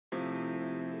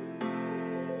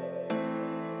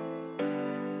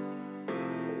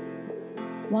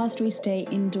Whilst we stay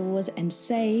indoors and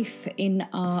safe in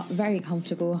our very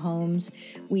comfortable homes,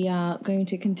 we are going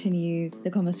to continue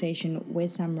the conversation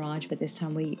with Samraj, but this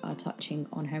time we are touching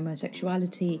on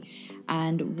homosexuality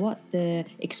and what the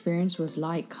experience was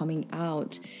like coming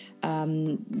out,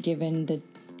 given the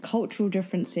cultural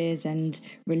differences and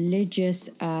religious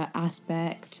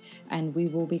aspect. And we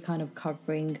will be kind of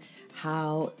covering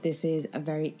how this is a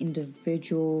very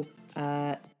individual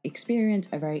experience,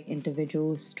 a very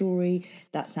individual story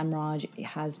that Samraj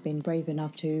has been brave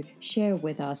enough to share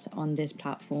with us on this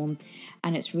platform.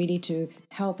 And it's really to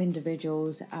help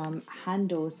individuals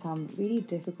handle some really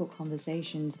difficult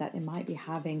conversations that they might be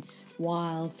having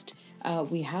whilst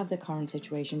we have the current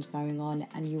situations going on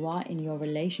and you are in your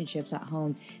relationships at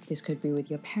home. This could be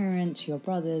with your parents, your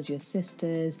brothers, your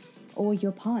sisters, or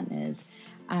your partners.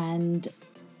 And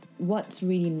what's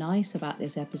really nice about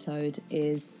this episode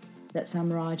is that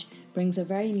Samraj brings a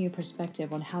very new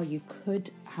perspective on how you could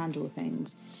handle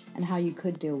things and how you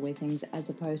could deal with things, as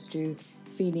opposed to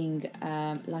feeling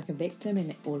like a victim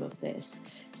in all of this.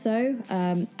 So,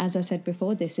 as I said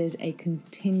before, this is a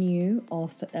continue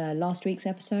of last week's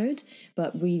episode,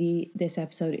 but really this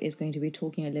episode is going to be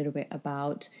talking a little bit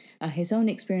about his own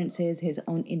experiences, his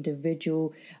own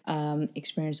individual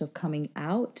experience of coming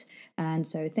out. And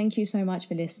so thank you so much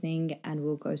for listening, and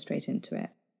we'll go straight into it.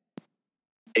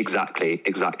 Exactly.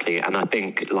 And I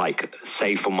think, like,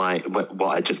 say for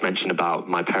what I just mentioned about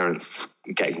my parents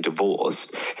getting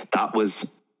divorced, that was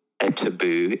a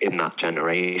taboo in that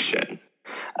generation.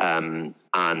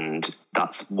 And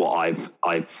that's what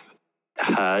I've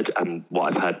heard, and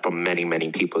what I've heard from many,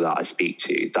 many people that I speak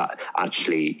to, that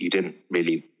actually you didn't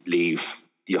really leave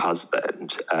your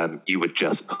husband, you would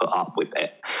just put up with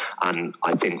it. And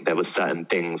I think there were certain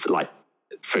things, like,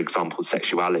 for example,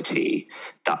 sexuality,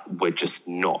 that were just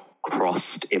not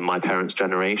crossed in my parents'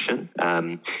 generation.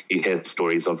 You hear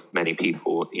stories of many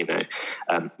people,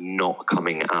 not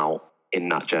coming out in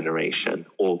that generation.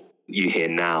 Or you hear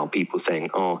now people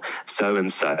saying, oh,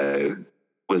 so-and-so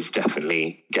was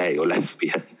definitely gay or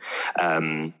lesbian.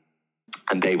 And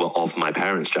they were of my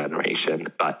parents' generation,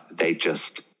 but they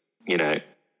just,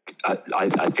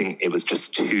 I think it was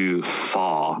just too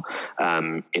far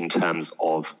in terms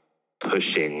of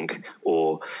pushing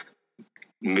or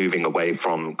moving away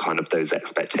from kind of those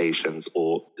expectations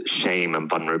or shame and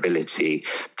vulnerability,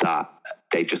 that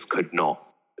they just could not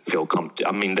feel comfortable.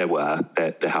 I mean, there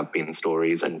have been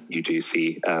stories, and you do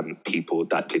see people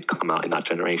that did come out in that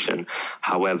generation.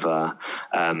 However,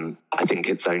 I think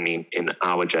it's only in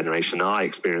our generation. I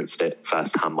experienced it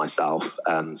firsthand myself.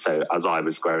 So as I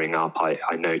was growing up, I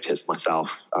noticed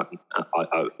myself,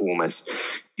 I almost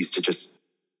used to just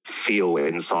feel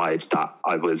inside that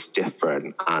I was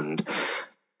different, and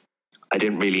I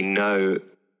didn't really know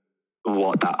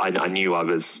what that. I knew I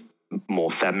was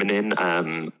more feminine.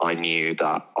 I knew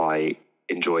that I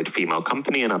enjoyed female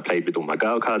company, and I played with all my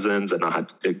girl cousins, and I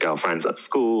had girlfriends at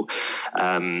school.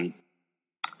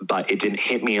 But it didn't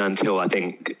hit me until, I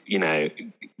think,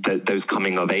 those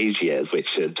coming of age years,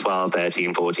 which are 12,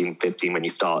 13, 14, 15, when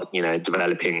you start,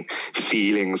 developing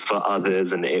feelings for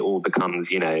others, and it all becomes,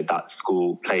 that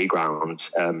school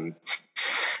playground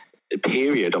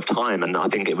period of time. And I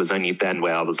think it was only then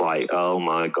where I was like, oh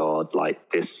my God, like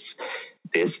this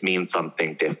means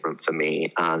something different for me.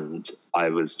 And I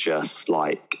was just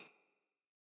like,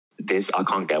 I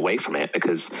can't get away from it,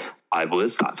 because I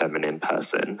was that feminine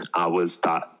person. I was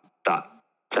that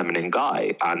feminine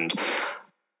guy, and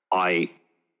I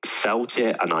felt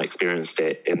it and I experienced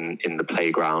it in the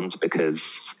playground,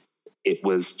 because it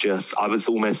was just, I was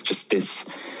almost just this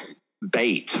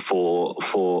bait for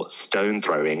stone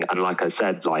throwing. And like I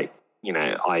said, I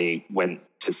went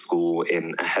to school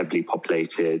in a heavily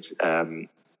populated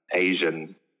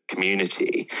Asian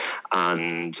community,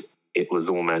 and it was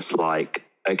almost like,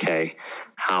 okay,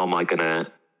 how am I going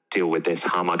to deal with this?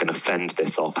 How am I going to fend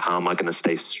this off? How am I going to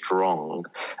stay strong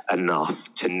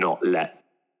enough to not let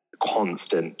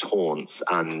constant taunts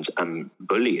and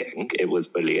bullying, it was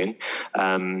bullying,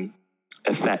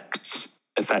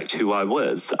 affect who I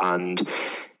was? And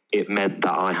it meant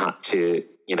that I had to,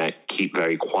 keep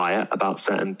very quiet about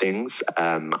certain things.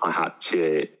 I had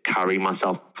to carry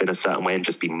myself in a certain way and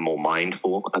just be more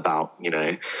mindful about,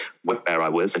 where I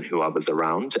was and who I was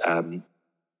around.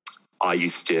 I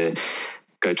used to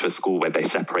go to a school where they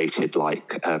separated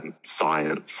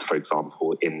science, for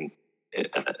example, in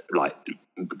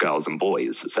girls and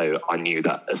boys. So I knew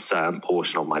that a certain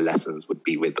portion of my lessons would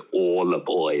be with all the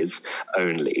boys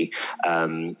only,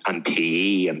 and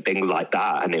PE and things like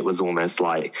that. And it was almost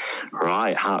like,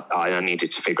 right, I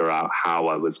needed to figure out how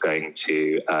I was going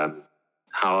to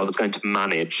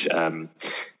manage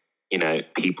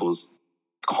people's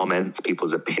comments,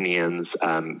 people's opinions,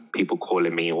 people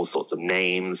calling me all sorts of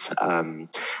names.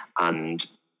 And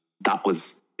that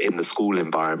was in the school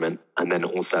environment. And then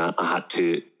also I had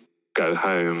to go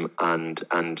home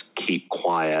and keep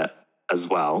quiet as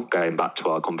well, going back to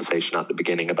our conversation at the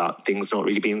beginning about things not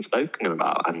really being spoken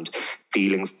about and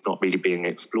feelings not really being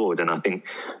explored. And I think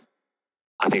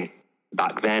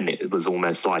back then it was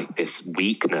almost like this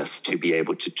weakness to be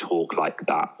able to talk like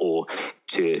that, or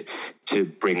to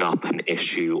bring up an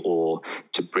issue, or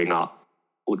to bring up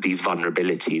all these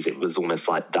vulnerabilities. It was almost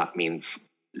like that means,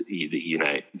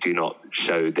 do not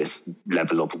show this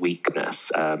level of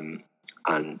weakness,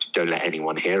 and don't let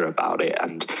anyone hear about it.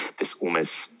 And this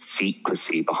almost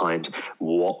secrecy behind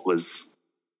what was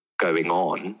going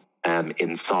on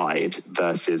inside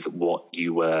versus what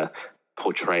you were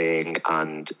portraying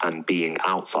and being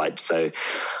outside. So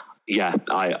yeah,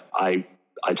 I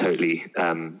totally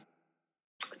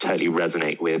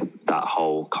resonate with that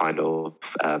whole kind of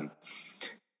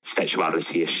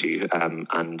sexuality issue,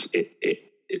 and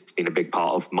it's been a big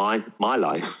part of my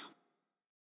life.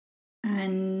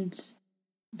 And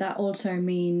that also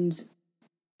means,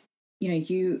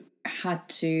 you had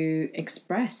to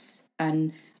express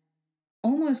and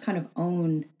almost kind of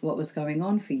own what was going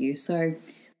on for you. So,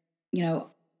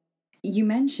 you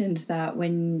mentioned that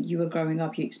when you were growing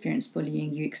up, you experienced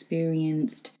bullying, you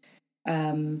experienced,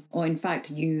 or in fact,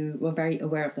 you were very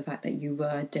aware of the fact that you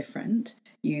were different.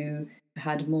 You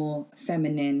had more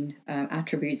feminine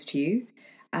attributes to you.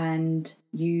 And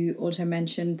you also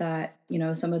mentioned that,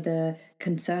 some of the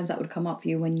concerns that would come up for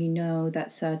you when you know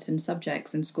that certain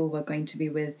subjects in school were going to be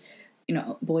with,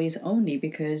 boys only,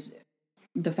 because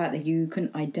the fact that you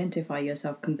couldn't identify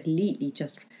yourself completely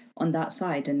just on that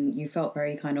side, and you felt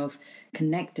very kind of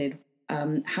connected.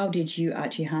 How did you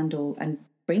actually handle and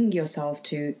bring yourself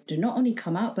to not only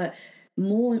come out, but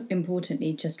more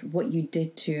importantly, just what you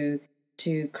did to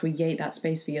create that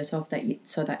space for yourself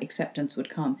so that acceptance would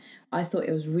come? I thought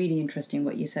it was really interesting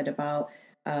what you said about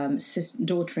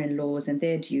daughter-in-laws and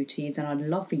their duties, and I'd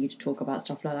love for you to talk about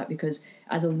stuff like that, because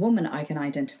as a woman I can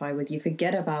identify with you.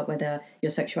 Forget about whether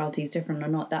your sexuality is different or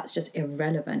not, that's just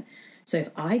irrelevant. So if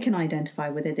I can identify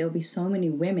with it, there'll be so many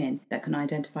women that can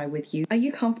identify with you. Are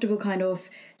you comfortable kind of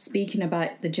speaking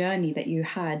about the journey that you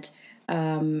had?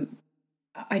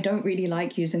 I don't really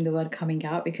like using the word coming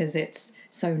out because it's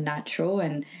so natural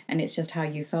and it's just how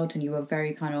you felt, and you were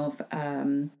very kind of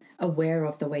aware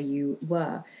of the way you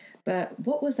were. But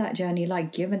what was that journey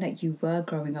like, given that you were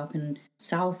growing up in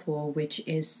Southall, which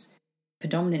is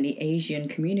predominantly Asian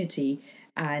community,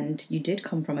 and you did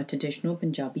come from a traditional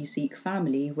Punjabi Sikh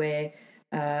family where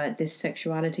this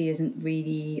sexuality isn't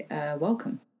really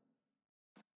welcome?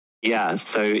 Yeah,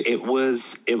 so it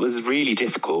was really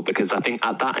difficult, because I think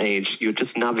at that age you're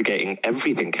just navigating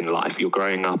everything in life. You're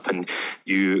growing up and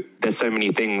there's so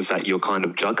many things that you're kind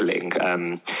of juggling,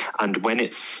 and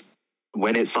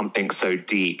when it's something so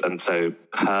deep and so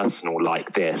personal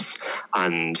like this,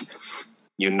 and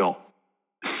you're not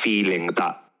feeling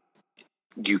that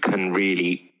you can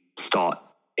really start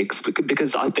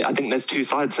because I think there's two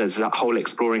sides. There's that whole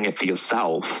exploring it for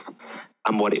yourself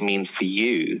and what it means for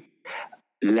you,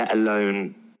 let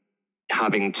alone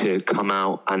having to come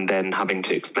out and then having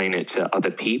to explain it to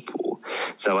other people.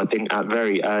 So I think at a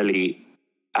very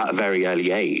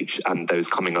early age, and those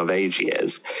coming of age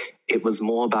years, it was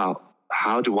more about,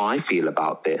 how do I feel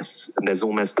about this? And there's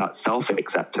almost that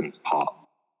self-acceptance part.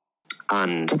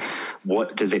 And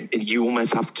what does it, you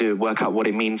almost have to work out what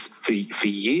it means for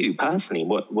you personally,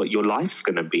 what your life's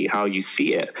going to be, how you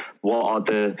see it. What are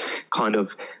the kind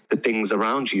of the things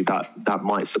around you that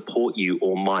might support you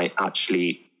or might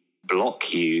actually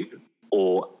block you,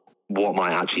 or what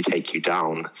might actually take you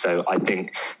down. So I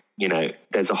think,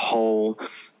 there's a whole,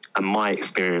 and my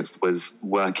experience was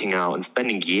working out and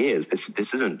spending years.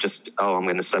 This isn't just, I'm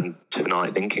going to spend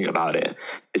tonight thinking about it.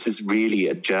 This is really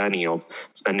a journey of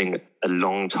spending a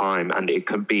long time, and it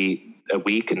could be a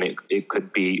week, and it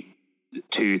could be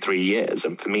 2-3 years.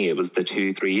 And for me, it was the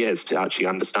 2-3 years to actually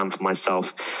understand for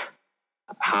myself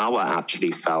how I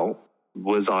actually felt.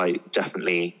 Was I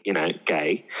definitely,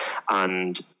 gay?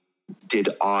 And did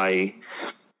I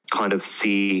kind of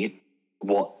see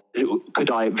could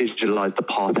I visualize the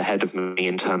path ahead of me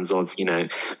in terms of,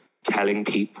 telling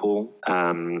people,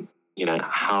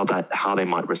 how they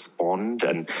might respond?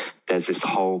 And there's this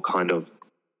whole kind of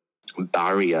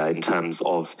barrier in terms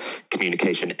of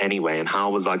communication anyway. And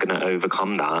how was I going to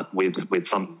overcome that with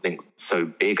something so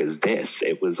big as this?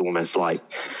 It was almost like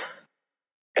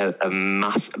a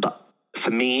mass. But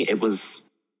for me, it was,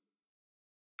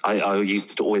 I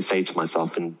used to always say to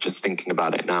myself, and just thinking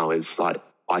about it now, is like,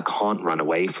 I can't run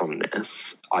away from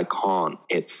this. I can't.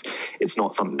 It's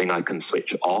not something I can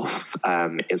switch off.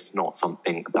 It's not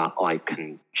something that I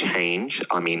can change.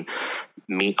 I mean,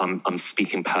 I'm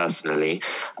speaking personally.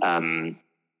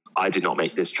 I did not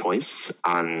make this choice,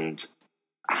 and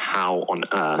how on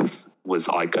earth was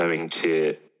I going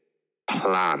to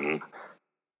plan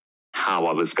how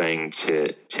I was going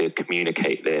to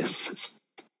communicate this?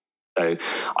 So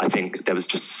I think there was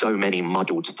just so many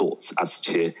muddled thoughts as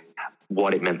to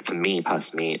what it meant for me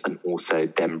personally, and also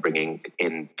them bringing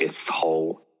in this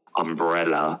whole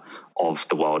umbrella of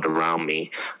the world around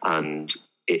me. And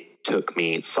it took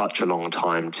me such a long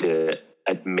time to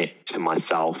admit to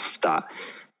myself that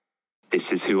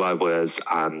this is who I was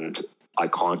and I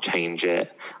can't change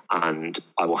it, and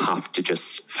I will have to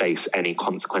just face any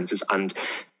consequences. And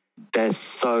they're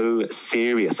so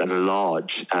serious and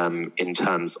large in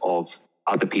terms of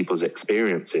other people's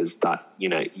experiences that, you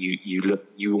know,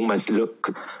 you almost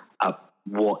look at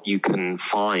what you can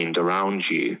find around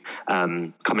you.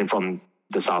 Coming from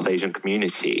the South Asian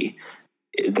community,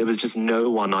 there was just no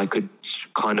one I could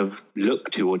kind of look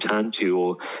to or turn to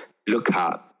or look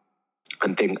at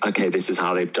and think, okay, this is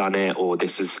how they've done it, or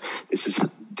this is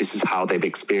how they've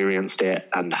experienced it,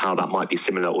 and how that might be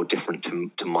similar or different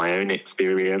to my own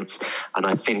experience. And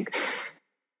I think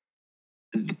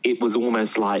it was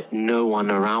almost like no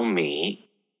one around me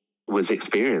was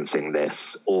experiencing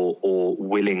this or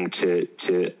willing to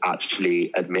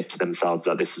actually admit to themselves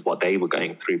that this is what they were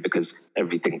going through, because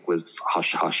everything was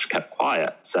hush hush, kept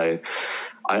quiet. So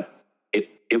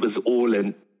it was all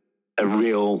a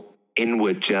real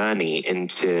inward journey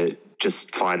into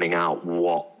just finding out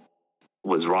what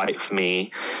was right for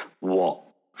me, what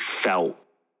felt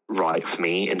right for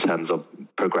me in terms of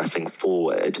progressing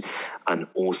forward, and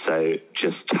also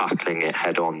just tackling it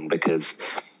head on, because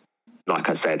like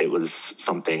I said, it was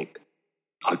something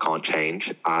I can't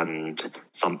change and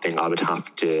something I would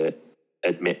have to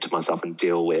admit to myself and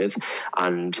deal with.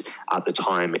 And at the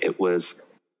time it was,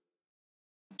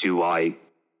 do I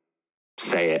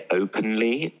say it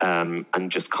openly and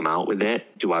just come out with it?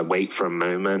 Do I wait for a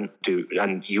moment?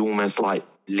 And you almost like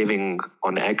living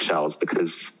on eggshells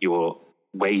because you're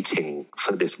waiting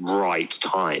for this right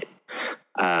time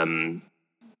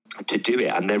to do it,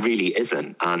 and there really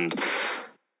isn't. And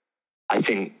I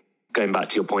think, going back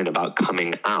to your point about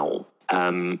coming out,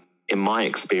 in my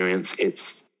experience,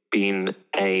 it's been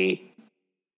a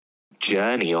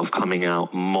journey of coming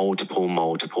out multiple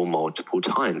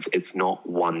times. It's not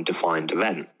one defined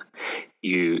event.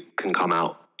 You can come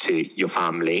out to your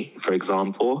family, for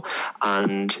example,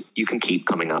 and you can keep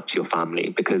coming out to your family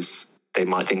because they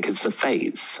might think it's a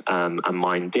phase, and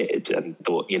mine did, and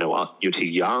thought, you know what, you're too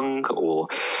young, or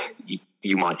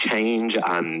you might change,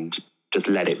 and just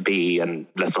let it be, and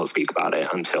let's not speak about it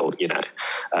until, you know,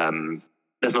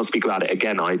 let's not speak about it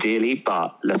again, ideally,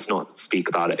 but let's not speak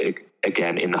about it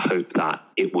again in the hope that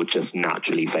it would just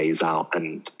naturally phase out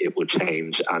and it would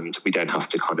change and we don't have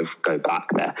to kind of go back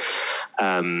there.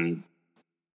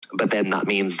 But then that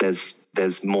means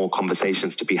there's more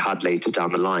conversations to be had later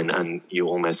down the line, and you're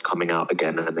almost coming out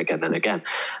again and again and again.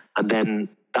 And then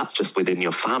that's just within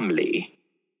your family.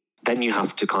 Then you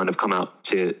have to kind of come out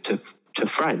to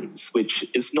friends, which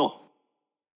is not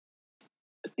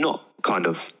kind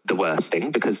of the worst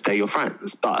thing because they're your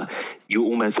friends, but you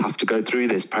almost have to go through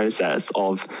this process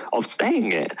of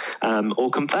saying it, or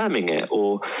confirming it,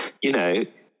 or, you know,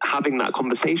 having that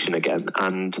conversation again.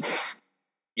 And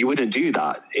you wouldn't do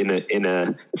that in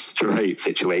a straight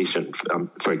situation.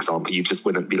 For example, you just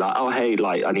wouldn't be like, oh, hey,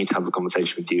 like, I need to have a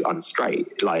conversation with you, I'm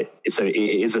straight. Like, so it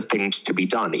is a thing to be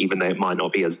done, even though it might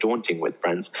not be as daunting with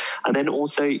friends. And then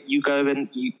also you go and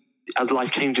you, as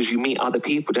life changes, you meet other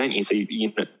people, don't you? So,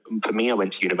 you know, for me, I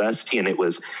went to university and it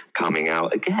was coming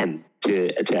out again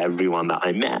to everyone that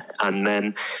I met. And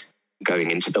then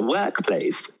going into the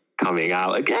workplace, coming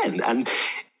out again. And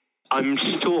I'm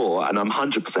sure, and I'm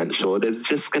 100% sure, there's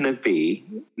just going to be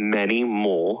many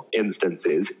more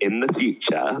instances in the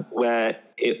future where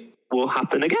it will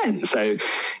happen again. So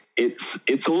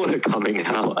it's all a coming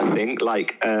out, I think,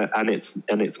 like, and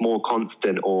it's more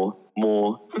constant or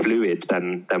more fluid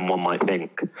than one might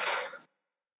think.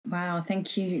 Wow,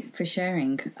 thank you for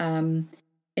sharing.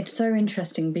 It's so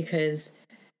interesting because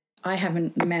I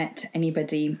haven't met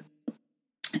anybody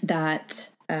that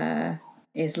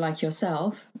is like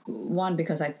yourself. One,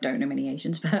 because I don't know many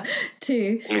Asians, but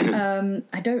two,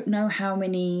 I don't know how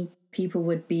many people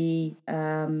would be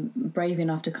brave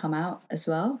enough to come out as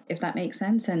well, if that makes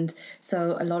sense. And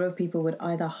so a lot of people would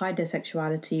either hide their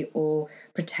sexuality or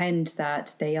pretend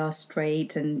that they are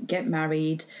straight and get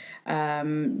married,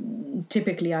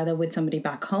 typically either with somebody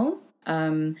back home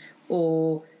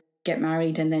or get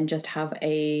married and then just have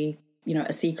a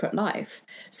secret life.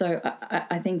 So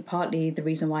I think partly the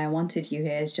reason why I wanted you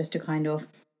here is just to kind of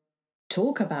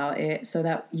talk about it so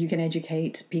that you can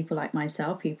educate people like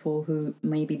myself, people who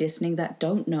may be listening that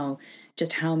don't know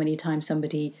just how many times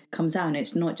somebody comes out. And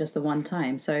it's not just the one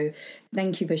time. So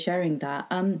thank you for sharing that.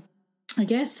 I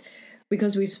guess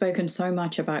because we've spoken so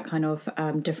much about kind of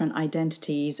different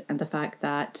identities and the fact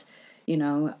that,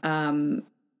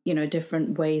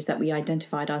 different ways that we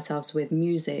identified ourselves with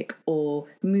music or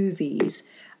movies,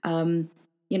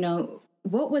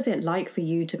 what was it like for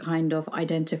you to kind of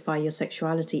identify your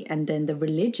sexuality and then the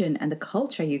religion and the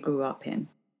culture you grew up in?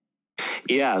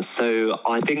 Yeah, so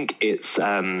I think it's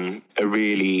I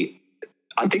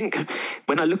think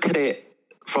when I look at it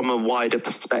from a wider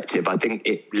perspective, I think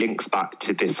it links back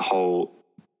to this whole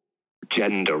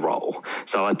gender role.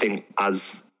 So I think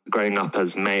as growing up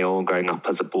as male, growing up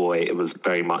as a boy, it was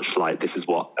very much like this is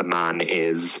what a man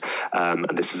is, and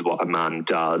this is what a man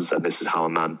does, and this is how a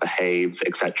man behaves,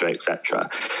 etc., etc.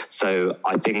 So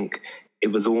I think it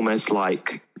was almost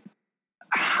like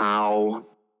how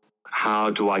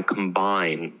do I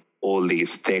combine all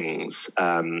these things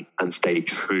and stay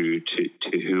true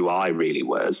to who I really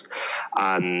was?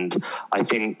 And I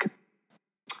think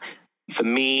for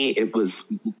me, it was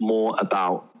more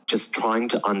about just trying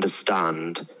to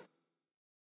understand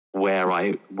where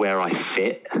I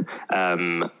fit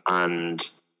and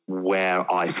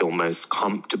where I feel most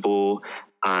comfortable,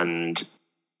 and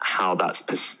how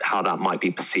that might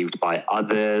be perceived by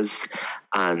others,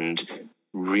 and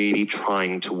really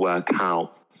trying to work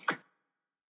out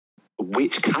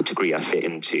which category I fit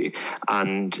into.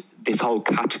 And this whole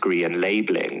category and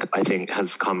labeling, I think,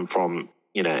 has come from,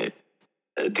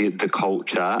 the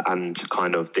culture and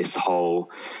kind of this whole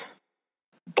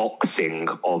boxing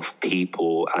of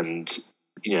people, and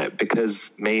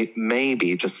because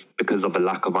maybe just because of a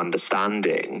lack of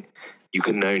understanding, you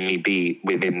can only be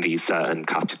within these certain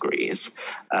categories,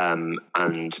 and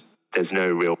there's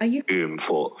no real room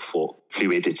for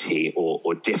fluidity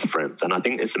or difference. And I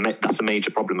think that's a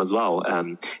major problem as well,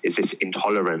 is this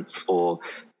intolerance for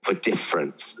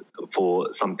difference,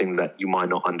 for something that you might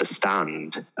not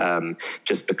understand.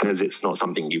 Just because it's not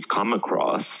something you've come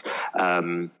across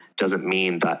doesn't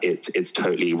mean that it's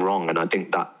totally wrong. And I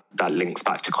think that links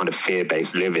back to kind of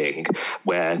fear-based living,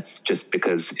 where just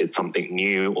because it's something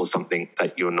new or something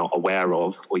that you're not aware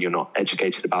of, or you're not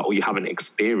educated about, or you haven't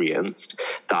experienced,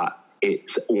 that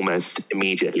it's almost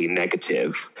immediately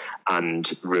negative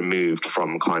and removed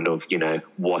from kind of,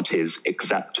 what is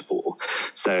acceptable.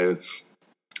 So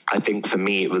I think for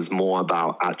me, it was more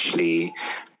about actually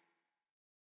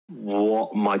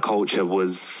what my culture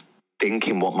was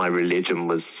thinking, what my religion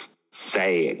was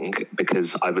saying,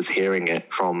 because I was hearing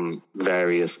it from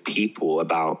various people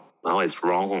about, it's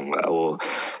wrong or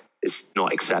it's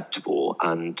not acceptable.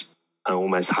 And I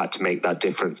almost had to make that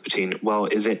difference between, well,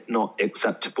 is it not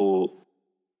acceptable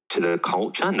to the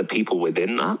culture and the people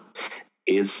within that?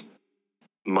 Is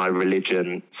my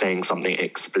religion saying something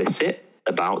explicit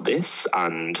about this?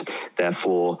 And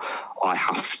therefore I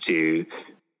have to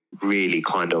really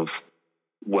kind of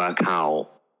work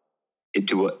out,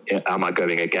 am I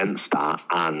going against that,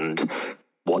 and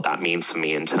what that means for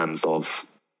me in terms of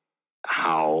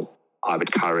how I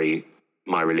would carry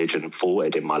my religion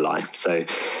forward in my life. So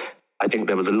I think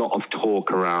there was a lot of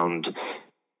talk around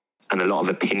and a lot of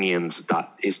opinions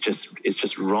that is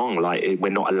just wrong. Like,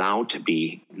 we're not allowed to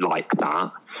be like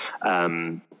that.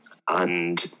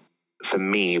 And for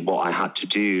me, what I had to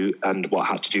do, and what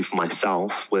I had to do for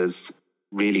myself, was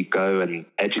really go and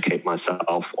educate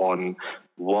myself on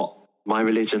what my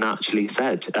religion actually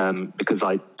said, because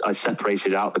I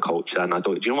separated out the culture, and I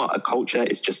thought, do you know what? A culture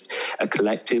is just a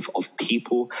collective of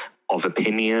people, of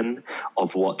opinion,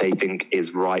 of what they think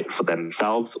is right for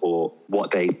themselves, or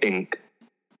what they think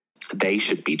they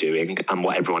should be doing and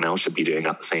what everyone else should be doing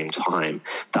at the same time.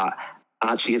 That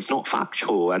actually it's not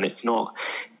factual, and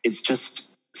it's just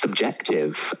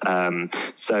subjective.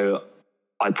 So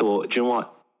I thought, do you know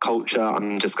what? Culture,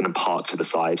 I'm just going to park to the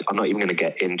side. I'm not even going to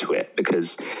get into it,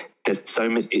 because there's so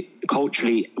many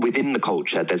culturally within the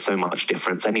culture. There's so much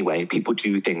difference anyway. People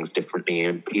do things differently,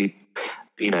 and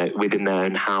within their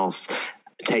own house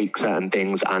take certain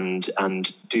things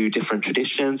and do different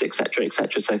traditions, etc.,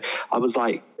 etc. So I was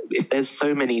like, if there's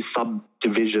so many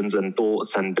subdivisions and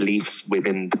thoughts and beliefs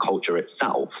within the culture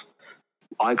itself,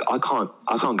 I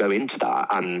can't go into that,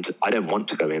 and I don't want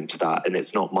to go into that, and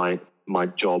it's not my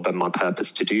job and my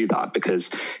purpose to do that,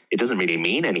 because it doesn't really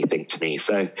mean anything to me.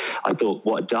 So I thought,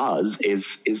 what it does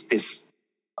is this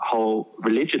whole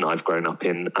religion I've grown up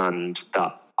in and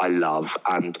that I love.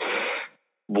 And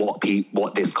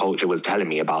what this culture was telling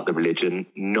me about the religion,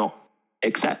 not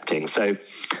accepting. So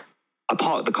I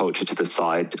parked the culture to the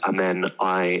side, and then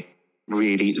I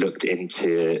really looked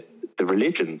into the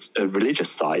religious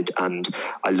side, and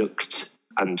I looked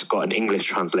and got an English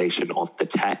translation of the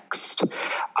text,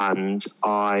 and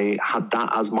I had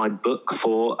that as my book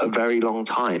for a very long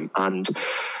time. And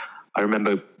I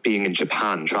remember being in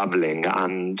Japan traveling,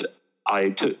 and I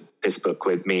took this book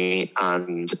with me,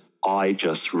 and I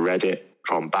just read it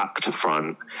from back to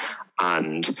front.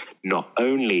 And not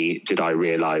only did I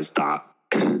realize that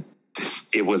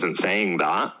it wasn't saying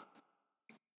that,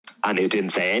 and it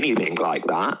didn't say anything like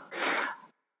that,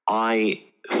 I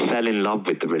fell in love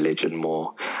with the religion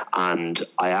more, and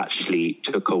I actually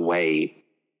took away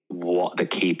what the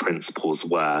key principles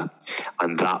were,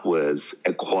 and that was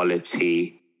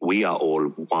equality, we are all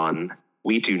one,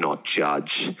 we do not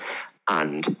judge,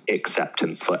 and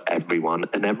acceptance for everyone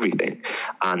and everything.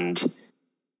 And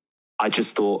I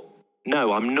just thought,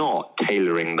 no, I'm not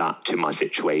tailoring that to my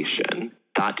situation.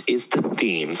 That is the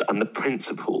themes and the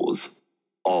principles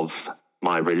of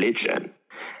my religion,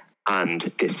 and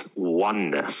this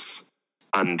oneness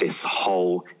and this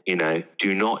whole,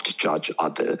 do not judge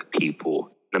other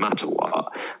people no matter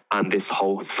what, and this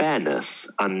whole fairness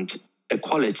and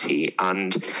equality.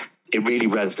 And it really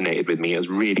resonated with me. It was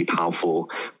really powerful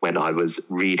when I was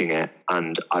reading it,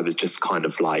 and I was just kind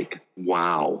of like,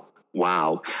 wow,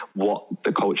 what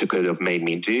the culture could have made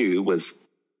me do was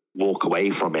walk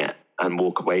away from it and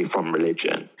walk away from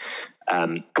religion,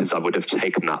 because I would have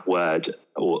taken that word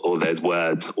or those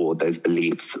words or those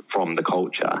beliefs from the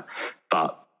culture.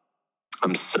 But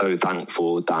I'm so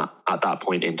thankful that at that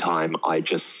point in time, I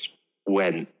just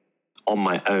went on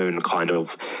my own kind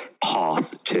of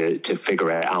path to figure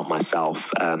it out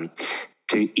myself,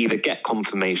 to either get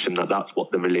confirmation that that's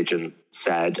what the religion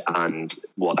said and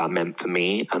what that meant for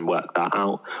me and work that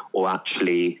out, or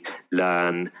actually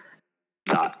learn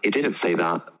that it didn't say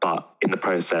that, but in the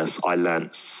process, I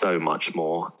learned so much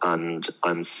more. And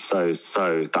I'm so,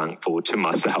 so thankful to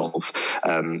myself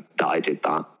that I did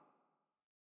that.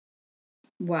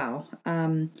 Wow.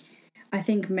 I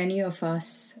think many of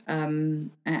us,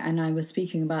 and I was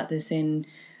speaking about this in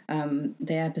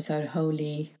the episode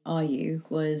Holy Are You,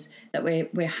 was that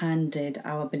we're handed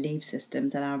our belief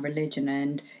systems and our religion,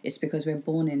 and it's because we're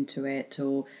born into it,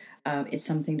 or it's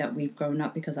something that we've grown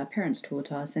up because our parents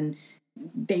taught us, and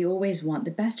they always want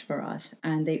the best for us,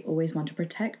 and they always want to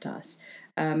protect us.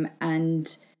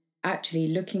 And actually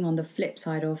looking on the flip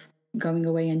side of going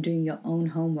away and doing your own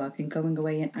homework and going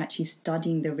away and actually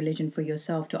studying the religion for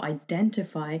yourself to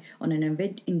identify on an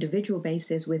individual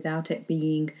basis without it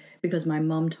being because my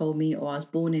mum told me or I was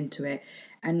born into it.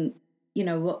 And,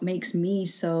 what makes me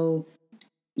so,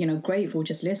 grateful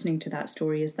just listening to that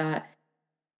story is that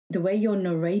the way you're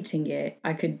narrating it,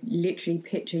 I could literally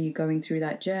picture you going through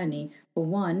that journey. For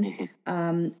one,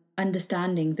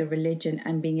 understanding the religion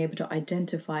and being able to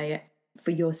identify it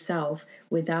for yourself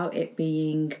without it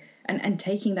being, and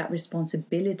taking that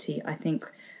responsibility, I think,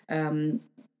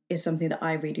 is something that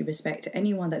I really respect.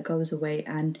 Anyone that goes away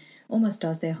and almost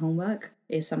does their homework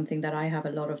is something that I have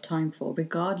a lot of time for,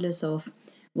 regardless of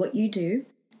what you do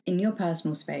in your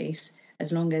personal space,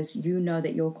 as long as you know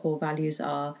that your core values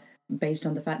are based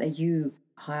on the fact that you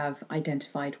have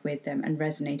identified with them and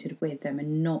resonated with them,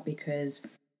 and not because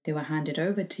they were handed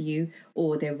over to you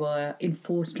or they were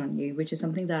enforced on you, which is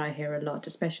something that I hear a lot,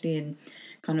 especially in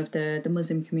kind of the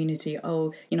Muslim community.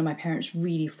 Oh, my parents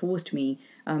really forced me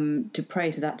to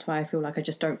pray, so that's why I feel like I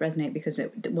just don't resonate, because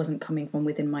it wasn't coming from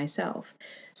within myself.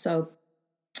 So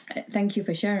thank you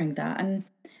for sharing that. And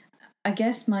I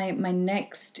guess my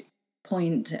next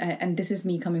point, and this is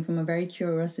me coming from a very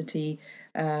curiosity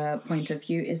point of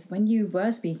view, is when you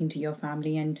were speaking to your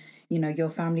family and your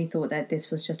family thought that this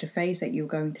was just a phase that you were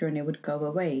going through and it would go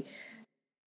away.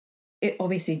 It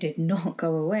obviously did not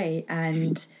go away,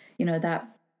 and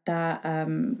that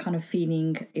kind of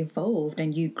feeling evolved,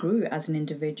 and you grew as an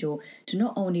individual to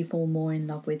not only fall more in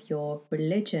love with your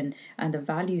religion and the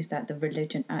values that the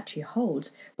religion actually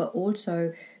holds, but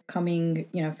also coming,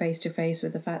 face to face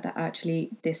with the fact that actually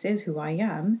this is who I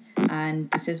am and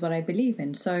this is what I believe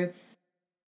in. So,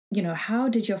 how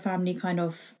did your family kind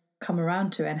of come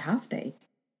around to, and have they?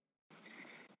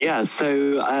 Yeah,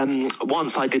 so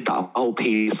once I did that whole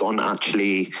piece on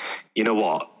actually,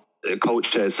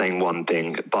 culture is saying one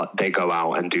thing, but they go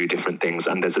out and do different things,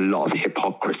 and there's a lot of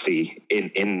hypocrisy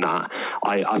in that.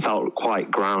 I felt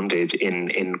quite grounded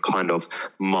in kind of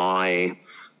my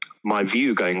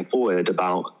view going forward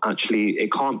about actually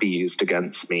it can't be used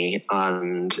against me,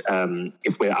 and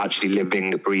if we're actually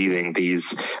living, breathing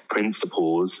these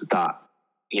principles that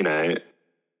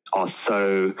are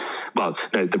so, well,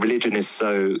 no, the religion is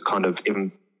so kind of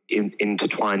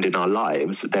intertwined in our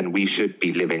lives, then we should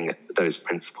be living those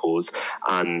principles.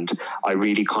 And I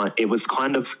really it was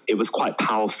quite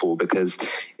powerful, because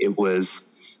it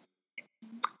was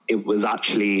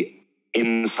actually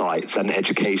insights and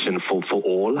education for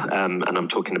all. And I'm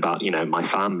talking about, my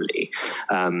family.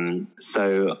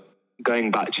 So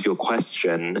going back to your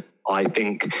question, I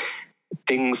think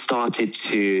things started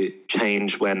to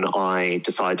change when I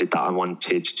decided that I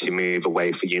wanted to move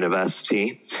away for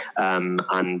university,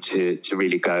 and to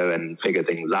really go and figure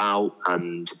things out.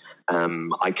 And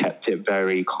I kept it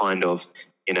very kind of,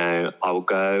 I'll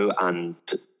go, and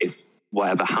if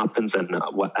whatever happens and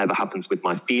whatever happens with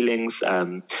my feelings,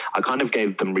 I kind of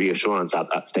gave them reassurance at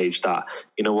that stage that,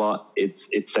 you know what,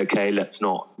 it's okay. Let's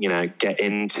not, get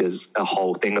into a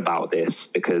whole thing about this,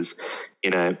 because,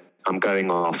 I'm going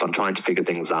off, I'm trying to figure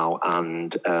things out,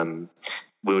 and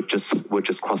we'll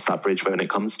just cross that bridge when it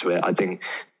comes to it. I think,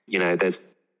 there's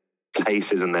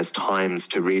places and there's times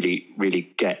to really,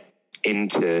 really get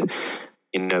into,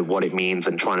 what it means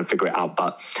and trying to figure it out.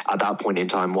 But at that point in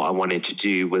time, what I wanted to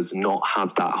do was not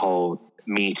have that whole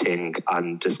meeting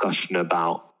and discussion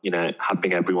about,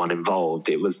 having everyone involved.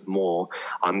 It was more,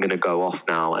 I'm going to go off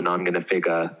now and I'm going to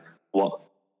figure what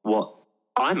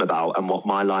I'm about and what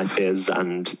my life is,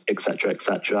 and et cetera, et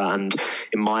cetera. And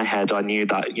in my head, I knew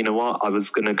that, I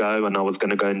was going to go and I was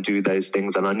going to go and do those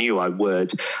things, and I knew I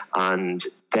would. And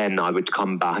then I would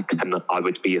come back and I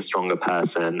would be a stronger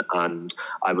person, and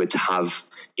I would have,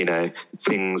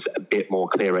 things a bit more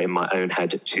clearer in my own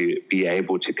head to be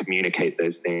able to communicate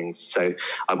those things. So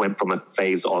I went from a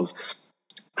phase of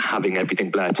having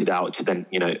everything blurted out to then,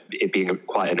 it being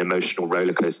quite an emotional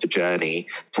roller coaster journey,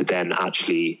 to then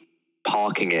actually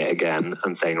parking it again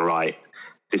and saying, right,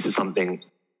 this is something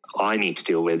I need to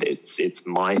deal with. It's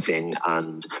my thing,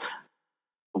 and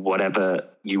whatever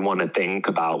you want to think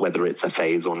about, whether it's a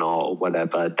phase or not or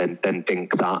whatever, then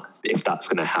think that if that's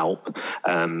going to help,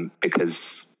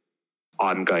 because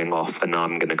I'm going off and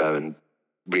I'm going to go and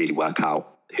really work out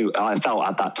who I felt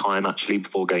at that time, actually,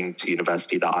 before going to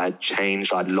university, that I had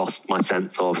changed. I'd lost my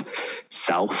sense of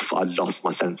self. I'd lost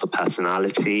my sense of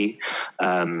personality.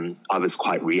 I was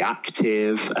quite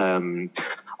reactive.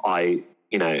 I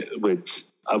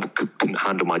couldn't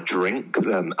handle my drink,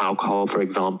 alcohol, for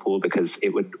example, because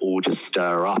it would all just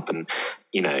stir up. And,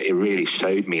 it really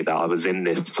showed me that I was in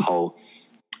this whole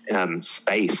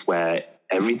space where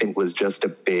everything was just a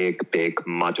big, big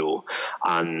muddle.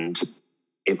 And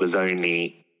it was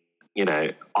only,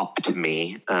 up to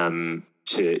me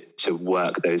to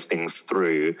work those things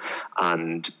through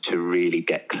and to really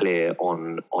get clear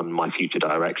on my future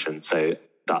direction. So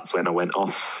that's when I went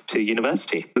off to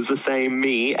university. It was the same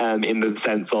me in the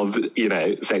sense of,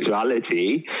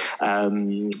 sexuality,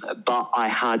 but I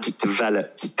had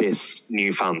developed this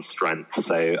newfound strength.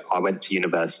 So I went to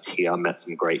university, I met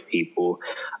some great people.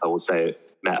 I also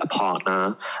met a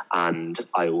partner, and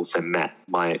I also met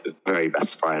my very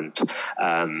best friend,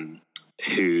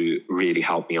 who really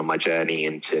helped me on my journey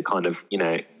into kind of,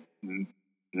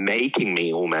 making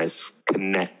me almost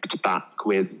connect back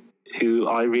with who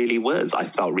I really was. I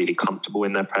felt really comfortable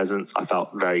in their presence. I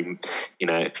felt very,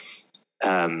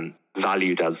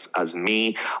 valued as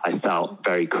me. I felt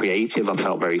very creative. I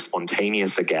felt very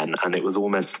spontaneous again. And it was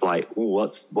almost like,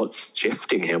 what's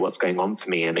shifting here? What's going on for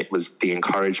me? And it was the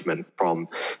encouragement from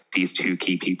these two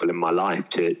key people in my life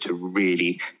to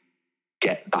really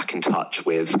get back in touch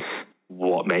with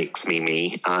what makes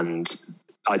me. And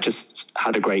I just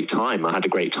had a great time. I had a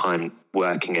great time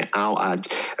working it out. I had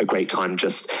a great time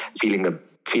just feeling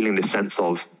this sense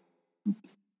of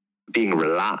being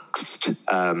relaxed.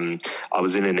 I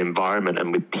was in an environment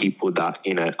and with people that,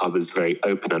 I was very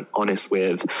open and honest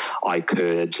with. I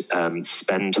could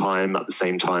spend time at the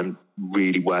same time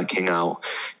really working out,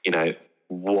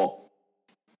 what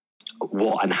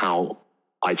and how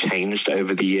I changed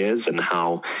over the years, and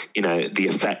how, the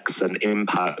effects and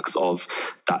impacts of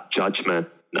that judgment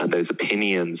and those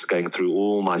opinions going through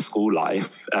all my school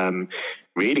life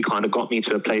really kind of got me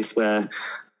to a place where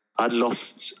I'd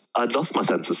lost my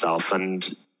sense of self,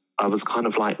 and I was kind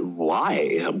of like,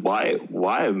 why have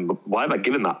I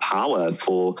given that power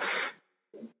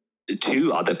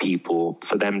to other people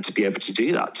for them to be able to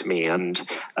do that to me? And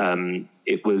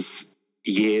it was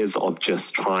years of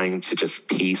just trying to just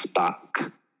piece back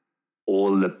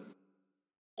all the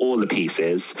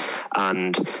pieces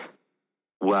and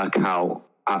work out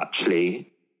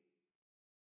actually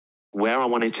where I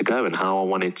wanted to go and how I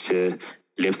wanted to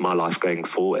live my life going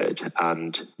forward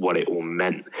and what it all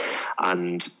meant.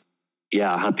 And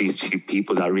I had these two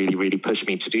people that really, really pushed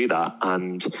me to do that.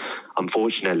 And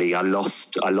unfortunately, I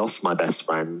lost my best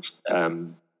friend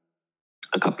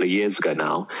a couple of years ago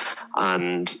now,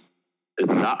 and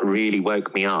that really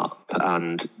woke me up.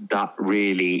 And that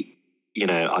really,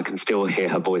 I can still hear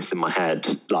her voice in my head,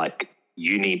 like,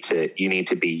 you need to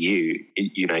be you.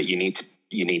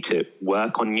 You need to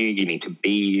work on you. You need to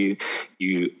be you.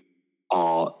 You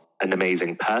are an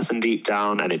amazing person deep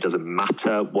down, and it doesn't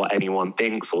matter what anyone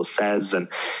thinks or says, and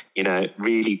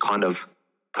really kind of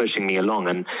pushing me along.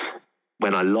 And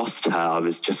when I lost her, I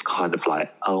was just kind of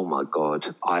like, oh my God,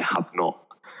 I have not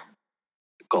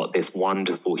got this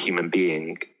wonderful human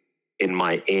being in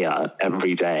my ear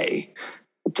every day,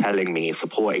 telling me,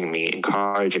 supporting me,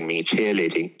 encouraging me,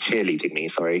 cheerleading me,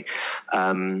 sorry.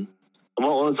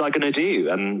 What was I going to do?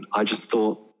 And I just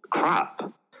thought, crap,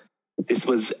 this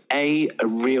was a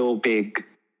real big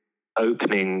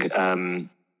opening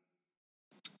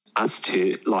as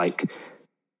to, like,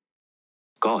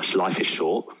 gosh, life is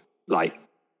short. Like,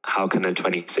 how can a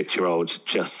 26-year-old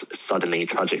just suddenly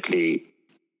tragically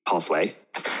pass away?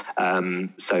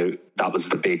 So that was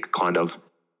the big kind of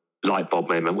light bulb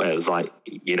moment where it was like,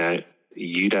 you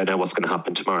don't know what's going to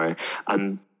happen tomorrow.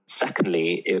 And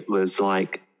secondly, it was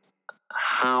like,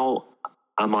 how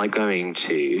am I going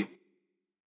to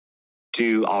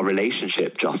do our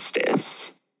relationship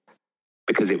justice?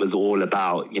 Because it was all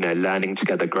about, learning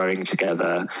together, growing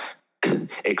together,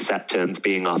 acceptance,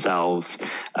 being ourselves.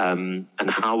 And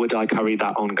how would I carry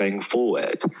that on going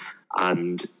forward?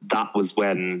 And that was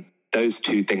when those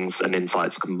two things and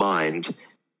insights combined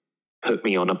put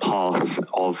me on a path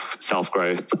of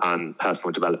self-growth and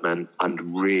personal development,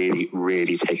 and really,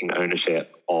 really taking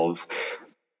ownership of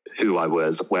who I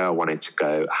was, where I wanted to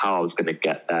go, how I was going to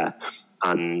get there.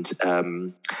 And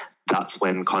that's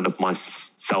when kind of my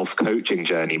self-coaching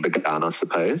journey began, I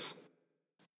suppose.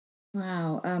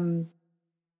 Wow.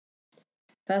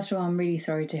 First of all, I'm really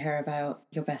sorry to hear about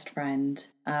your best friend.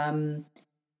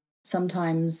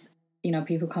 Sometimes,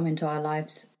 people come into our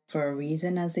lives for a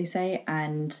reason, as they say,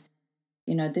 and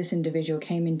this individual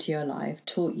came into your life,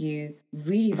 taught you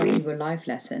really valuable life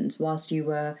lessons whilst you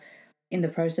were in the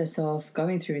process of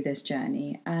going through this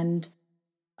journey, and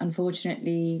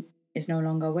unfortunately is no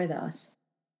longer with us.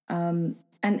 And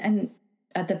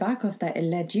at the back of that, it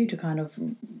led you to kind of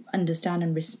understand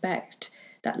and respect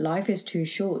that life is too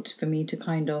short for me to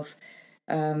kind of,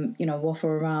 waffle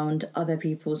around other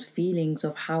people's feelings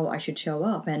of how I should show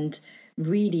up, and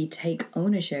really take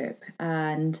ownership.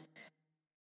 And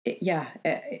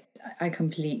I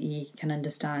completely can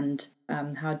understand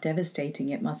how devastating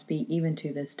it must be, even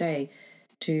to this day,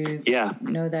 to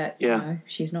know that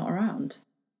she's not around.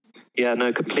 Yeah,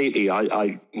 no, completely.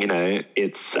 I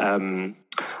it's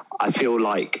I feel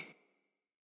like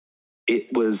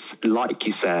it was, like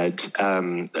you said,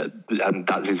 and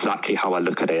that's exactly how I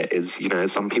look at it, is,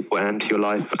 some people enter your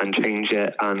life and change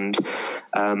it, and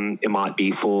it might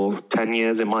be for 10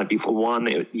 years, it might be for one,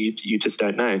 you just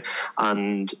don't know.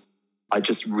 And I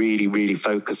just really, really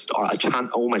focused on,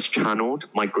 almost channeled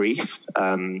my grief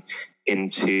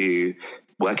into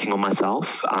working on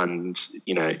myself. And,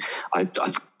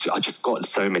 I just got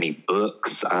so many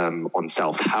books on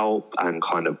self-help and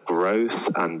kind of growth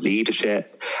and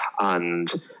leadership. And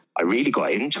I really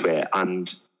got into it. And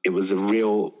it was a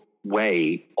real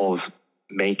way of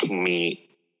making me,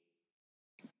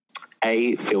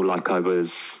 feel like I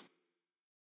was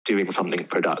doing something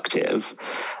productive,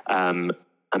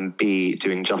 and B,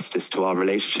 doing justice to our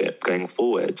relationship going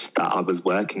forward, that I was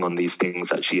working on these things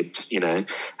that she had,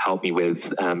 helped me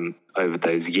with over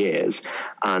those years,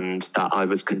 and that I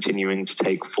was continuing to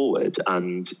take forward.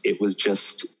 And it was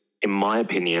just, in my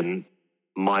opinion,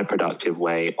 my productive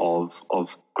way of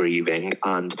grieving.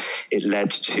 And it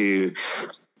led to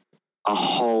a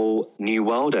whole new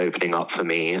world opening up for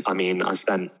me. I mean, I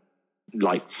spent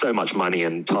so much money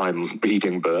and time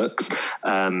reading books.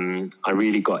 I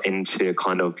really got into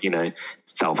kind of,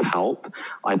 self-help.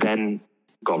 I then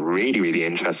got really, really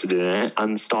interested in it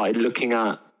and started looking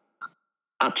at,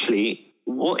 actually,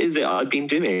 what is it I've been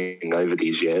doing over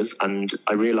these years? And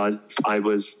I realized I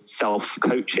was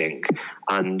self-coaching,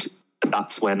 and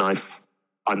that's when I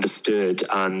understood,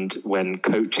 and when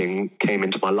coaching came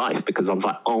into my life, because I was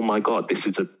like, oh my God, this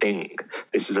is a thing.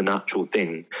 This is an actual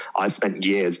thing. I've spent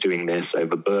years doing this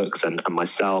over books and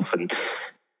myself, and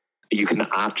you can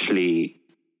actually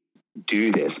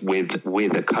do this with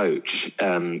a coach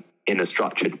in a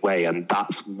structured way. And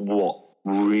that's what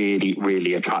really,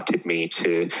 really attracted me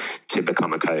to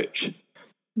become a coach.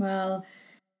 Well,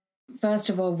 first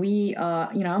of all, we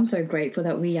are, I'm so grateful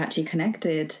that we actually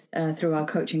connected through our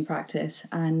coaching practice.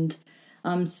 And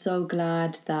I'm so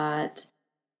glad that,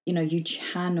 you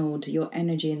channeled your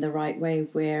energy in the right way.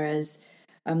 Whereas,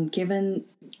 given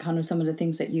kind of some of the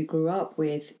things that you grew up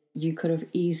with, you could have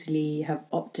easily have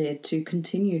opted to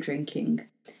continue drinking,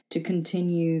 to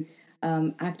continue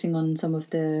acting on some of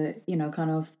the,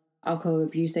 kind of alcohol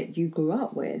abuse that you grew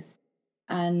up with.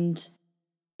 And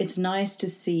it's nice to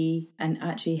see and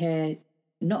actually hear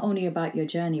not only about your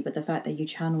journey, but the fact that you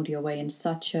channeled your way in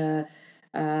such a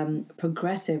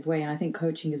progressive way. And I think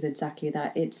coaching is exactly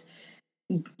that. It's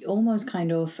almost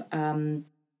kind of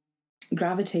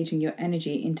gravitating your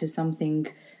energy into something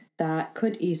that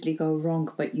could easily go wrong,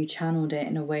 but you channeled it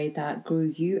in a way that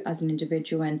grew you as an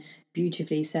individual, and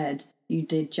beautifully said, you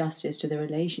did justice to the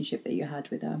relationship that you had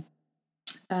with her.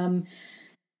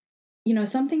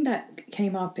 Something that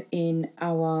came up in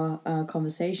our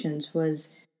conversations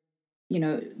was,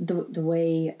 the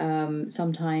way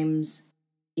sometimes,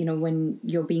 when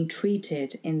you're being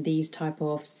treated in these type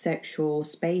of sexual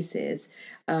spaces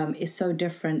is so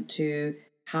different to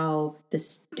how the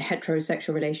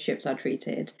heterosexual relationships are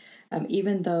treated.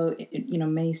 Even though,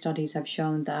 many studies have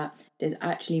shown that there's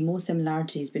actually more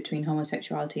similarities between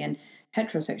homosexuality and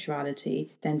heterosexuality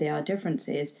than there are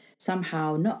differences.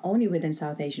 Somehow, not only within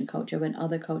South Asian culture, but in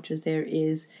other cultures, there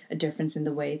is a difference in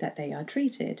the way that they are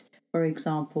treated. For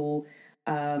example,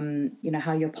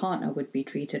 how your partner would be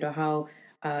treated, or how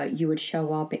you would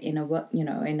show up in a work,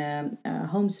 in a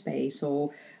home space,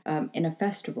 or in a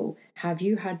festival. Have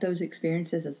you had those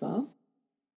experiences as well?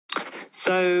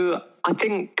 So I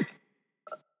think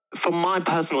from my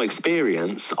personal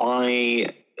experience,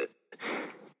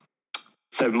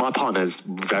 so my partner's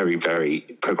very, very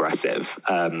progressive,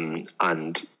 and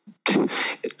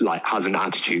like has an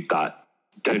attitude that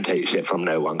don't take shit from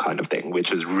no one kind of thing,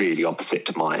 which is really opposite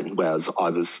to mine. Whereas I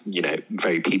was,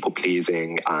 very people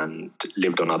pleasing and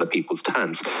lived on other people's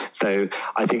terms. So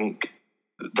I think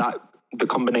that the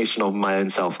combination of my own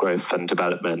self-growth and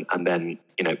development, and then,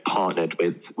 partnered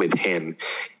with him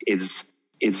is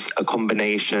a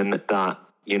combination that,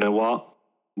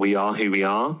 we are who we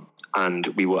are, and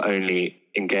we will only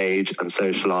engage and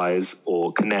socialize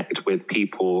or connect with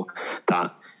people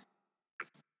that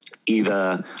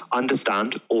either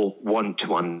understand or want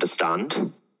to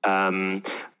understand,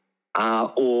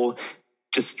 or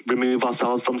just remove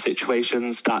ourselves from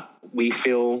situations that we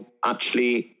feel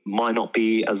actually might not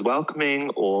be as welcoming,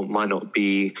 or might not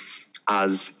be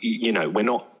as, we're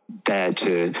not there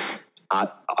to,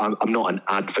 I'm not an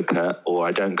advocate, or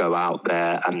I don't go out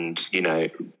there and,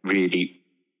 really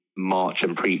march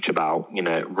and preach about,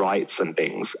 rights and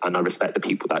things. And I respect the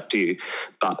people that do,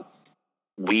 but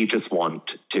we just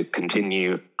want to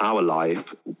continue our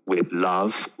life with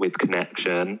love, with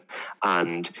connection,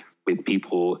 and with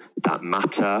people that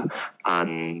matter,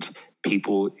 and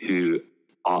people who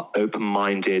are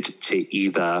open-minded to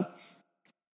either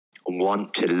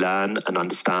want to learn and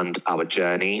understand our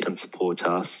journey and support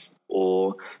us,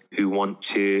 or who want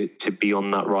to be on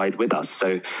that ride with us.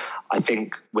 So I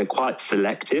think we're quite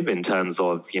selective in terms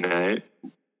of,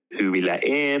 who we let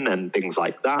in and things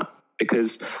like that,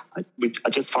 because I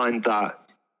just find that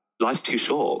life's too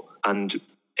short, and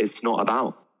it's not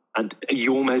about, and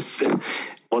you almost,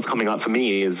 what's coming up for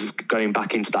me is going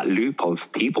back into that loop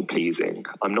of people pleasing.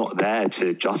 I'm not there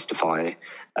to justify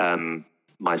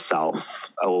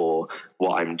myself or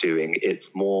what I'm doing.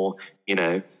 It's more,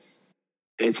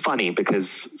 it's funny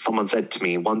because someone said to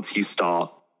me, once you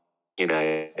start,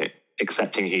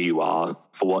 accepting who you are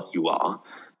for what you are,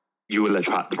 you will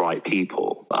attract the right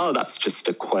people. Oh, that's just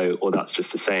a quote, or that's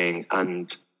just a saying.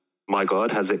 And my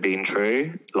God, has it been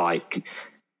true? Like,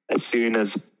 as soon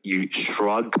as you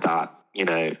shrug that,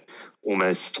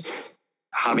 almost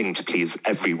having to please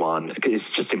everyone,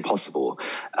 it's just impossible.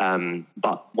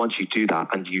 But once you do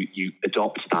that and you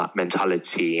adopt that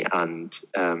mentality and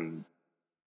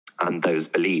those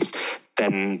beliefs,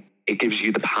 then it gives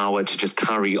you the power to just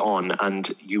carry on,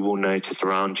 and you will notice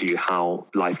around you how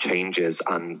life changes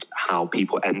and how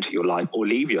people enter your life or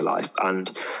leave your life.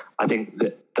 And I think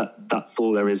that's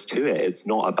all there is to it. It's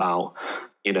not about,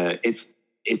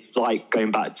 it's like going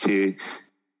back to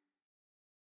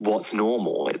what's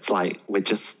normal. It's like we're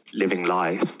just living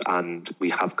life, and we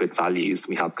have good values,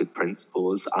 we have good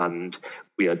principles, and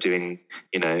we are doing,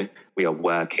 we are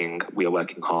working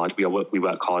hard. We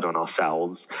work hard on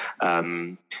ourselves,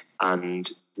 and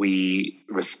we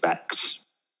respect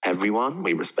everyone.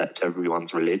 We respect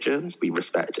everyone's religions. We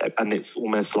respect, and it's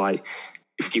almost like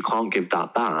if you can't give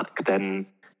that back, then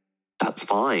that's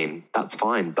fine.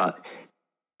 But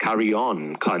carry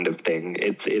on, kind of thing.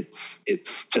 It's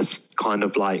just kind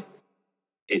of like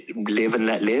live and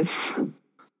let live.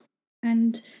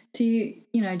 And to,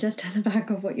 just at the back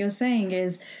of what you're saying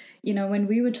is, when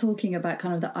we were talking about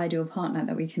kind of the ideal partner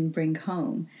that we can bring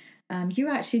home, you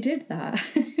actually did that.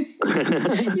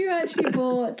 You actually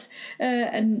brought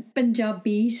a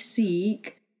Punjabi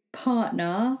Sikh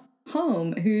partner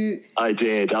home who... I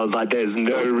did. I was like, there's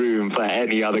no room for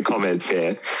any other comments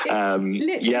here.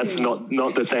 Yes, not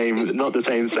the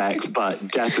same sex,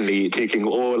 but definitely ticking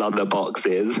all other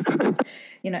boxes.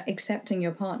 Accepting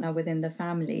your partner within the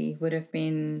family would have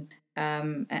been,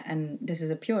 and this is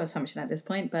a pure assumption at this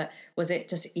point, but was it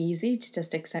just easy to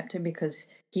just accept him because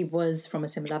he was from a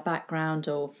similar background,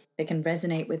 or they can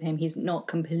resonate with him? He's not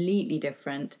completely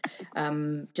different.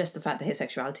 Just the fact that his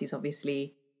sexuality is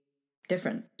obviously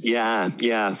different.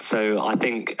 Yeah. So I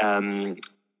think I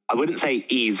wouldn't say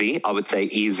easy, I would say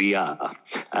easier.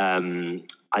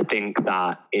 I think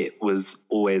that it was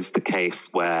always the case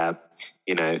where,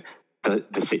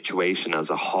 the situation as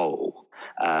a whole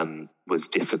was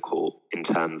difficult in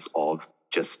terms of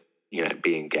just,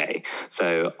 being gay.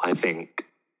 So I think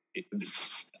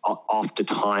after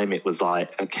time, it was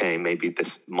like, okay, maybe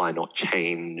this might not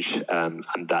change. And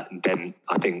that then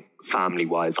I think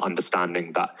family-wise,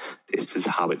 understanding that this is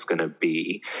how it's going to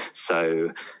be.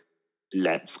 So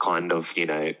let's kind of,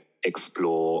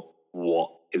 explore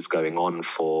what is going on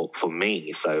for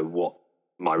me. So what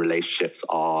my relationships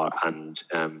are and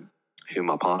who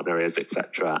my partner is,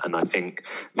 etc. And I think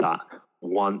that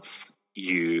once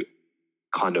you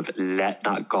kind of let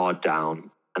that guard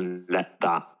down and let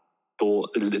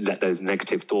those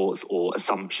negative thoughts or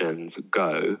assumptions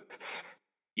go,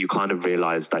 you kind of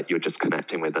realize that you're just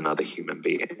connecting with another human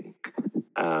being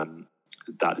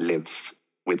that lives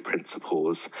with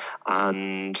principles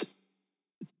and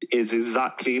is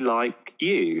exactly like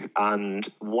you. And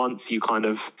once you kind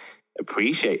of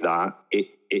appreciate that,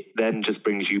 it then just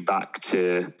brings you back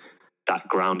to that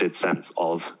grounded sense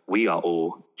of we are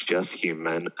all just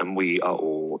human and we are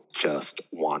all just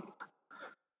one.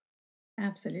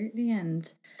 Absolutely.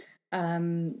 And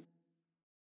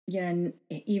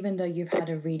even though you've had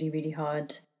a really, really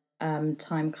hard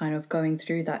time kind of going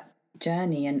through that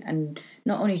journey and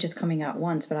not only just coming out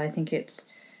once, but I think it's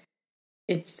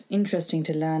interesting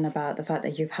to learn about the fact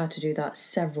that you've had to do that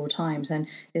several times, and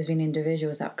there's been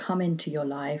individuals that come into your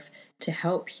life to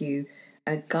help you,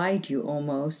 guide you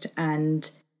almost,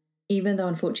 and even though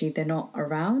unfortunately they're not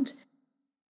around,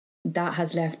 that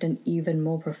has left an even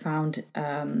more profound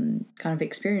kind of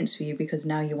experience for you, because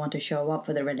now you want to show up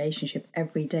for the relationship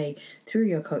every day through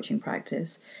your coaching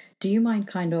practice. Do you mind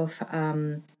kind of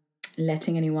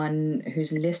letting anyone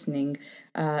who's listening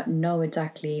know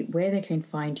exactly where they can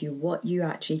find you, what you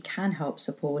actually can help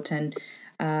support, and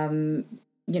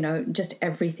just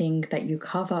everything that you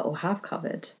cover or have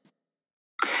covered?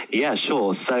 Yeah,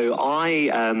 sure. So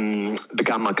I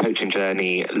began my coaching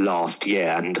journey last year,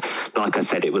 and like I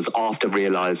said, it was after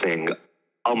realizing,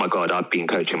 oh my God, I've been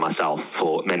coaching myself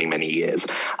for many, many years,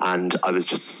 and I was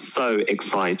just so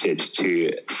excited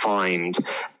to find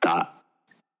that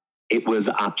it was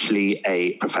actually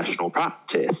a professional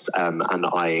practice. And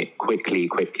I quickly,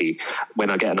 when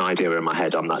I get an idea in my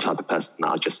head, I'm that type of person that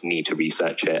I just need to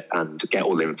research it and get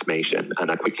all the information.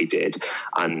 And I quickly did.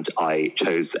 And I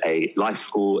chose a life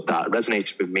school that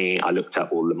resonated with me. I looked at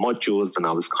all the modules and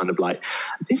I was kind of like,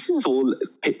 this is all,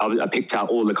 I picked out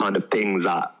all the kind of things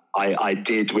that I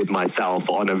did with myself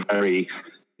on a very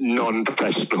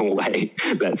non-professional way,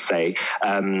 let's say.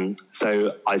 So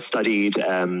I studied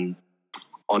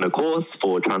on a course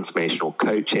for transformational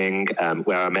coaching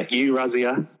where I met you,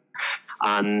 Razia,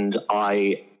 and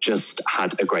I just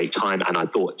had a great time. And I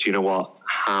thought, do you know what?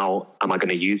 How am I going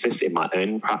to use this in my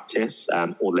own practice?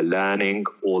 All the learning,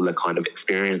 all the kind of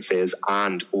experiences,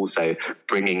 and also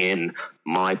bringing in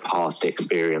my past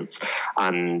experience.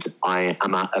 And I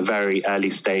am at a very early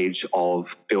stage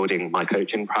of building my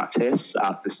coaching practice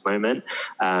at this moment.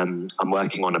 I'm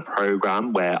working on a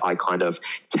program where I kind of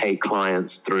take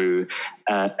clients through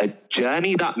a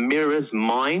journey that mirrors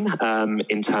mine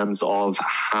in terms of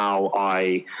how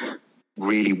I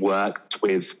really worked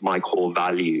with my core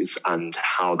values and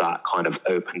how that kind of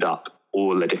opened up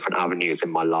all the different avenues in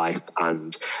my life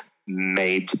and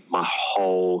made my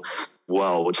whole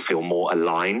world feel more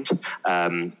aligned.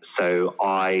 So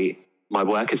my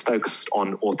work is focused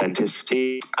on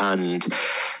authenticity, and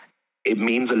it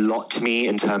means a lot to me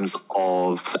in terms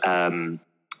of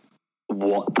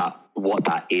what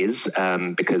that is,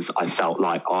 because I felt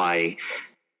like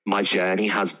my journey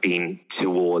has been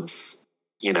towards,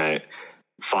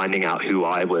 finding out who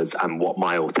I was and what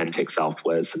my authentic self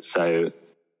was. So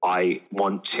I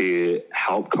want to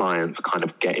help clients kind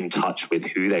of get in touch with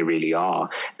who they really are,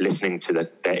 listening to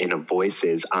their inner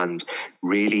voices and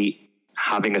really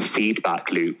having a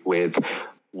feedback loop with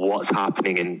what's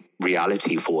happening in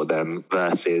reality for them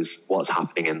versus what's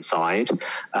happening inside,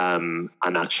 and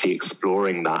actually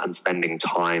exploring that and spending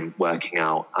time working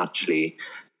out actually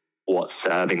what's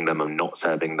serving them and not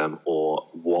serving them, or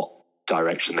what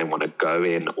direction they want to go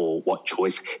in, or what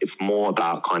choice. It's more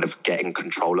about kind of getting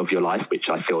control of your life, which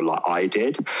I feel like I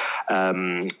did.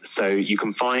 So you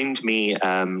can find me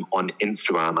on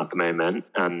Instagram at the moment,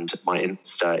 and my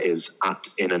Insta is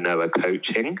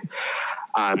 @InnerNoahCoaching.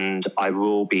 And I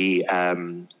will be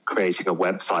creating a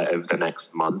website over the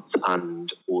next month, and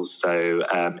also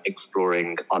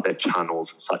exploring other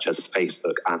channels such as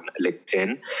Facebook and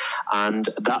LinkedIn. And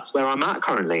that's where I'm at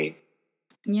currently.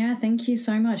 Yeah, thank you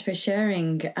so much for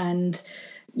sharing. And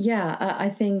yeah, I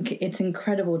think it's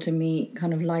incredible to meet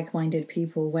kind of like-minded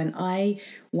people. When I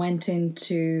went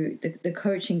into the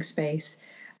coaching space,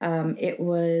 it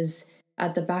was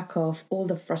at the back of all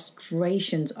the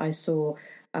frustrations I saw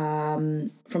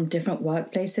from different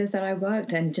workplaces that I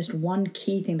worked. And just one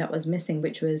key thing that was missing,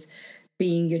 which was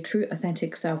being your true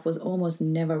authentic self, was almost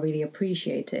never really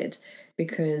appreciated,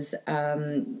 because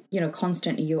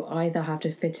constantly you either have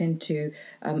to fit into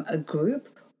a group,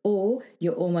 or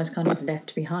you're almost kind of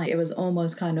left behind. It was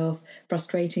almost kind of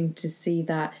frustrating to see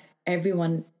that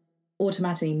everyone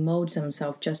automatically molds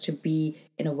themselves just to be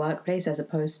in a workplace, as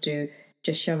opposed to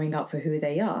just showing up for who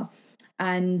they are.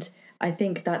 And I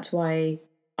think that's why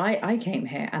I came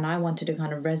here, and I wanted to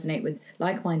kind of resonate with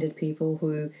like-minded people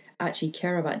who actually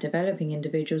care about developing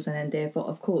individuals, and then therefore,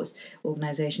 of course,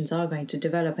 organizations are going to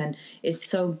develop. And it's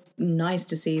so nice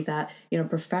to see that,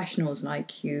 professionals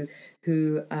like you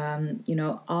who,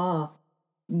 are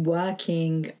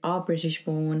working, are British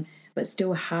born, but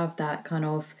still have that kind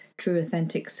of true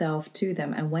authentic self to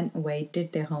them, and went away,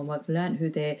 did their homework, learned who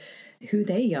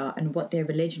they are and what their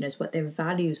religion is, what their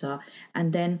values are.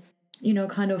 And then,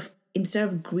 kind of, instead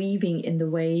of grieving in the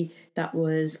way that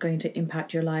was going to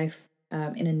impact your life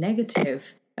in a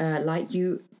negative light,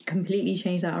 you completely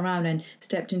changed that around and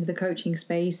stepped into the coaching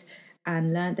space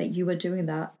and learned that you were doing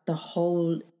that the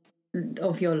whole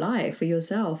of your life for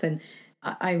yourself. And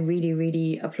I really,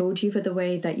 really applaud you for the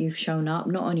way that you've shown up,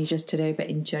 not only just today, but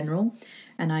in general.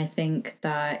 And I think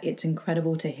that it's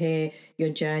incredible to hear your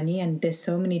journey, and there's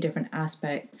so many different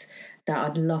aspects that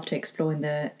I'd love to explore in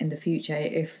the future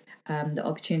if the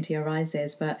opportunity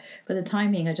arises. But for the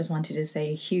time being, I just wanted to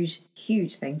say a huge,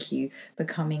 huge thank you for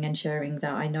coming and sharing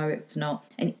that. I know it's not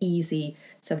an easy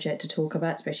subject to talk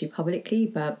about, especially publicly,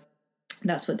 but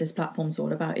that's what this platform's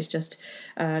all about, is just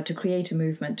to create a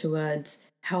movement towards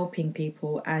helping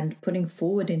people and putting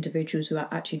forward individuals who are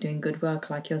actually doing good work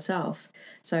like yourself.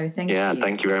 So thank you. Yeah,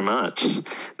 thank you very much.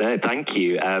 No, thank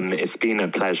you. It's been a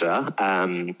pleasure.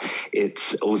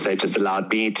 It's also just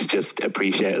allowed me to just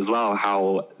appreciate as well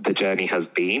how the journey has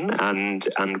been and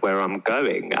where I'm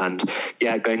going. And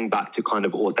yeah, going back to kind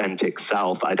of authentic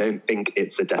self, I don't think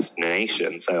it's a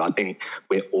destination. So I think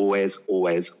we're always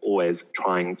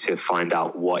trying to find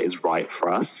out what is right for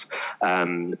us,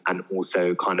 and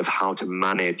also kind of how to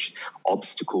manage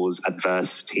obstacles,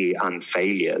 adversity, and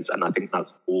failures. And I think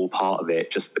that's all part of it,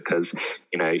 just because,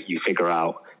 you figure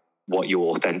out what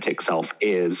your authentic self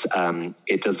is.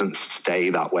 It doesn't stay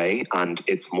that way. And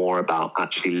it's more about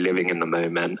actually living in the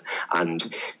moment and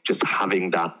just having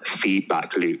that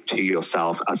feedback loop to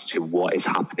yourself as to what is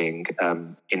happening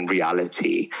in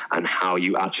reality and how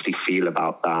you actually feel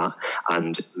about that,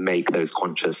 and make those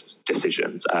conscious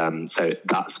decisions. So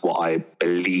that's what I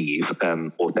believe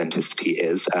authenticity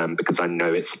is, because I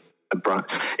know it's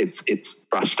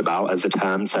brushed about as a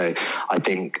term. So I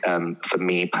think for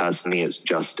me personally, it's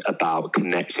just about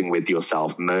connecting with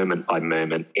yourself moment by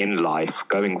moment in life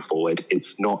going forward.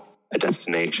 It's not a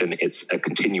destination, it's a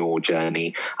continual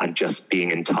journey, and just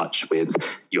being in touch with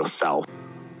yourself.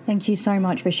 Thank you so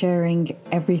much for sharing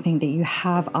everything that you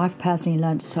have. I've personally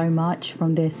learned so much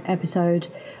from this episode.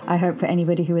 I hope for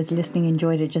anybody who is listening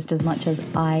enjoyed it just as much as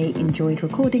I enjoyed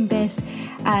recording this.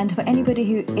 And for anybody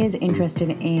who is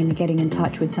interested in getting in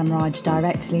touch with Samraj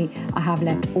directly, I have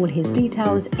left all his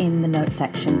details in the notes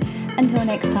section. Until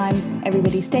next time,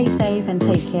 everybody stay safe and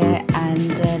take care,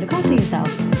 and look after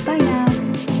yourselves. Bye now.